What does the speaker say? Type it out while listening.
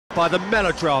by the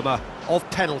melodrama of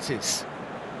penalties.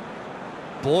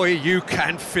 Boy, you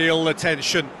can feel the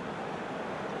tension.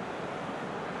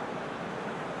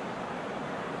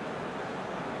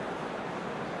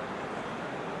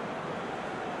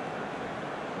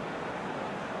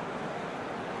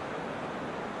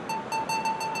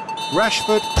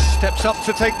 Rashford steps up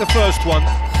to take the first one.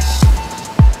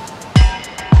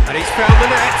 And he's found the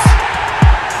net.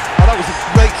 Oh, that was a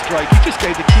great strike. He just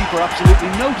gave the keeper absolutely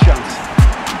no chance.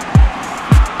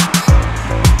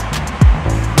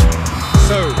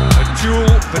 So, a duel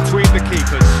between the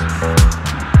keepers.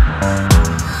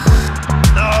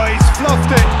 No, he's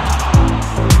fluffed it.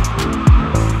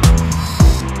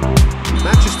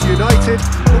 Manchester United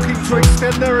looking to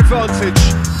extend their advantage.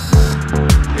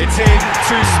 It's in,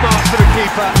 too smart for the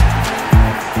keeper.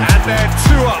 And they're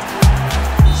 2 up.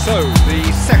 So,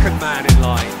 the second man in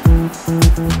line.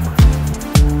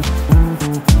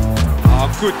 Oh,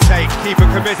 good take, keeper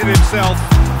committed himself.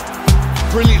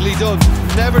 Brilliantly done.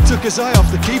 Never took his eye off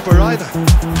the keeper either.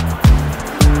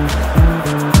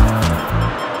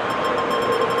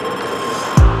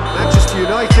 Manchester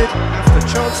United have the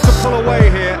chance to pull away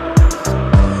here.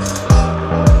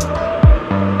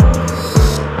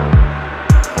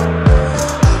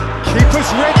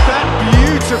 Keeper's read that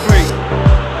beautifully.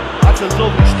 That's a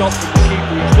lovely stop from the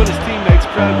keeper. He's done his teammates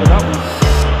proud with that one.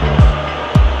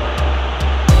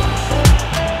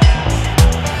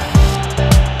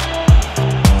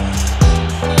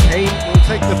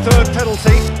 Take the third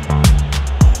penalty.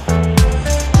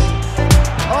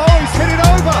 Oh, he's hit it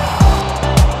over!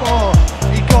 Oh,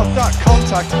 he got that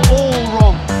contact all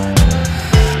wrong.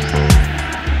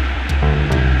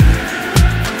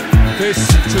 This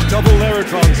to double their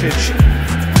advantage.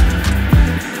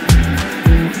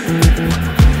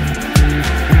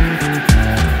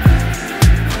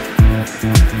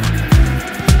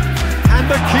 And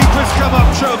the keeper's come up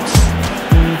trumps.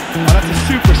 Oh, that's a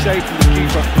super save from the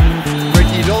keeper.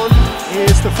 On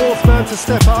is the fourth man to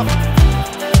step up.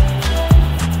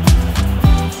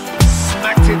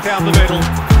 Smacked it down the middle.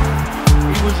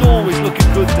 He was always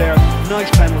looking good there.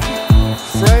 Nice penalty.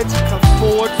 Fred comes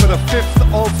forward for the 5th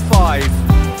of 5.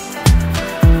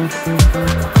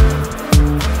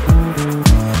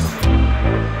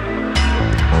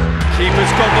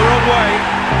 Keeper's gone the wrong way.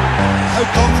 How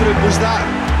confident was that?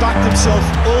 Backed himself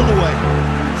all the way.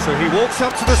 So he walks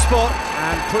up to the spot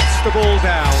and puts the ball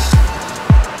down.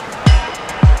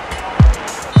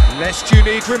 Lest you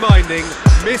need reminding,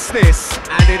 miss this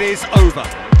and it is over.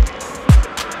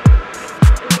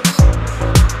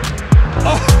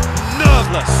 Oh,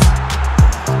 nerveless.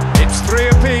 It's 3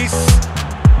 apiece.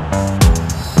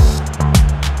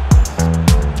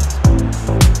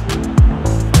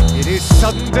 It is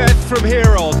sudden death from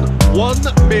here on. One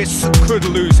miss could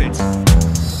lose it.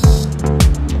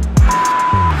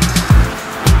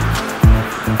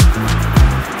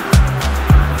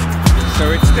 So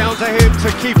it's down to him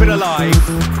to keep it alive.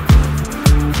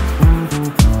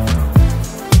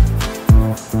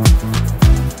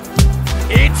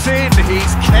 It's in,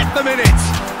 he's kept them in it.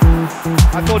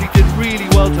 I thought he did really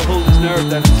well to hold his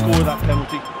nerve then to score that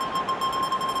penalty.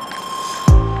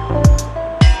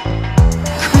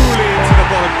 Coolly into the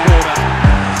bottom corner.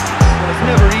 Well, it's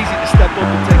never easy to step up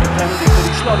and take a penalty, but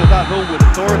he slotted that home with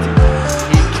authority.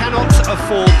 He cannot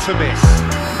afford to miss.